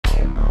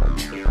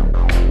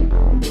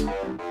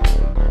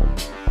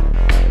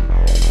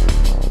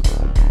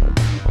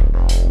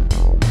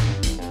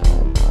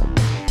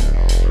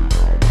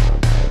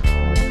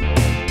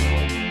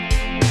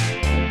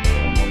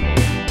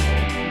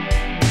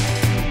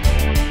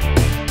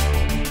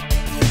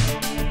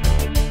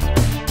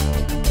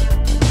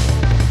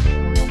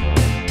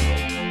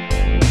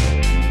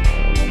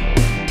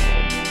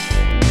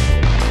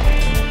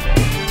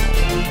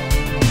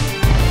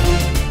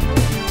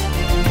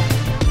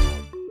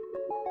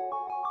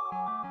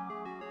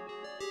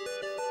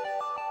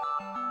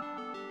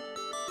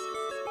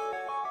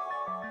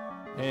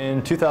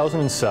In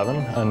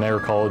 2007, Niagara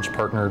College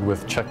partnered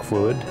with Czech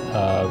Fluid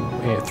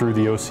through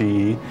the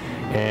OCE,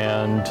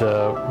 and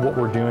what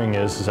we're doing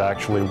is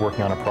actually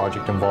working on a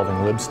project involving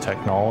LIBS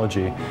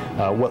technology.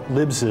 What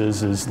LIBS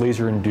is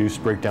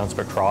laser-induced breakdown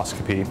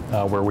spectroscopy,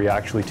 where we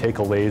actually take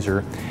a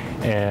laser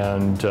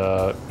and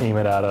aim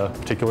it at a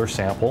particular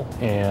sample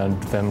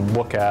and then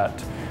look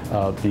at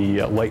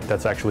the light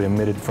that's actually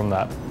emitted from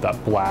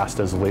that blast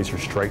as the laser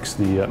strikes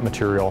the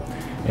material.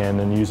 And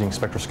then using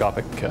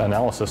spectroscopic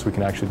analysis, we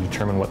can actually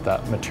determine what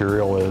that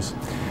material is.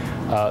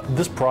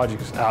 This project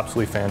is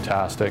absolutely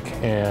fantastic,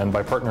 and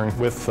by partnering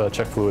with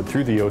Czech Fluid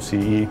through the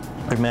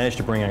OCE, we've managed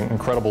to bring an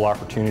incredible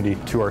opportunity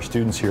to our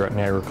students here at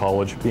Niagara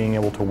College, being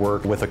able to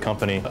work with a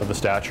company of the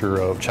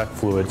stature of Czech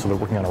Fluid. So they're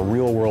working on a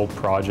real-world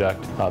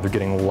project. They're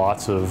getting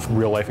lots of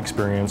real-life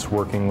experience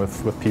working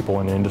with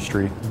people in the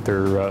industry.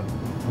 They're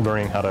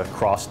learning how to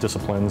cross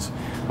disciplines.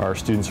 Our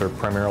students are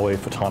primarily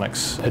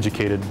photonics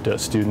educated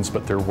students,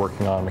 but they're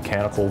working on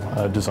mechanical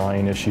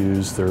design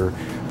issues. They're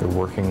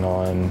working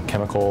on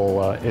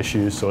chemical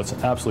issues, so it's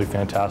an absolutely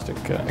fantastic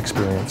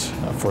experience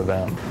for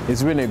them.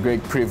 It's been a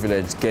great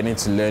privilege getting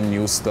to learn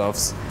new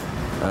stuffs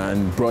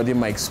and broaden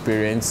my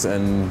experience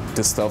and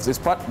the stuff.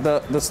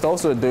 The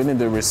stuff we're doing in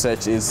the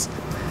research is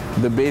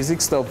the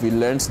basic stuff we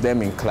learned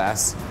them in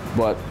class,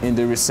 but in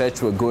the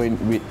research we're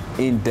going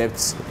in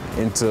depth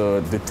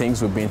into the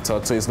things we're being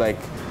taught. So it's like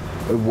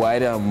a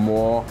wider and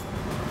more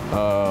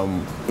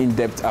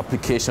in-depth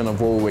application of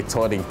what we were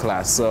taught in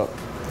class. So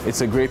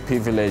it's a great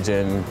privilege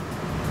and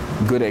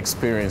good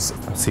experience.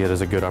 I see it as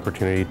a good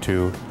opportunity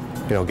to,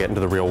 get into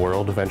the real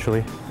world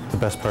eventually. The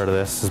best part of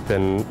this has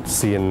been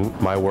seeing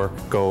my work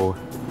go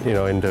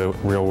into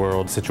real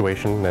world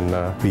situation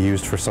and be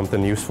used for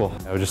something useful.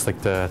 I would just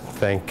like to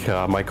thank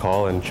Mike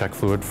Hall and Czech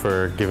Fluid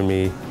for giving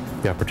me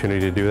the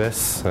opportunity to do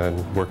this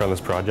and work on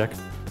this project.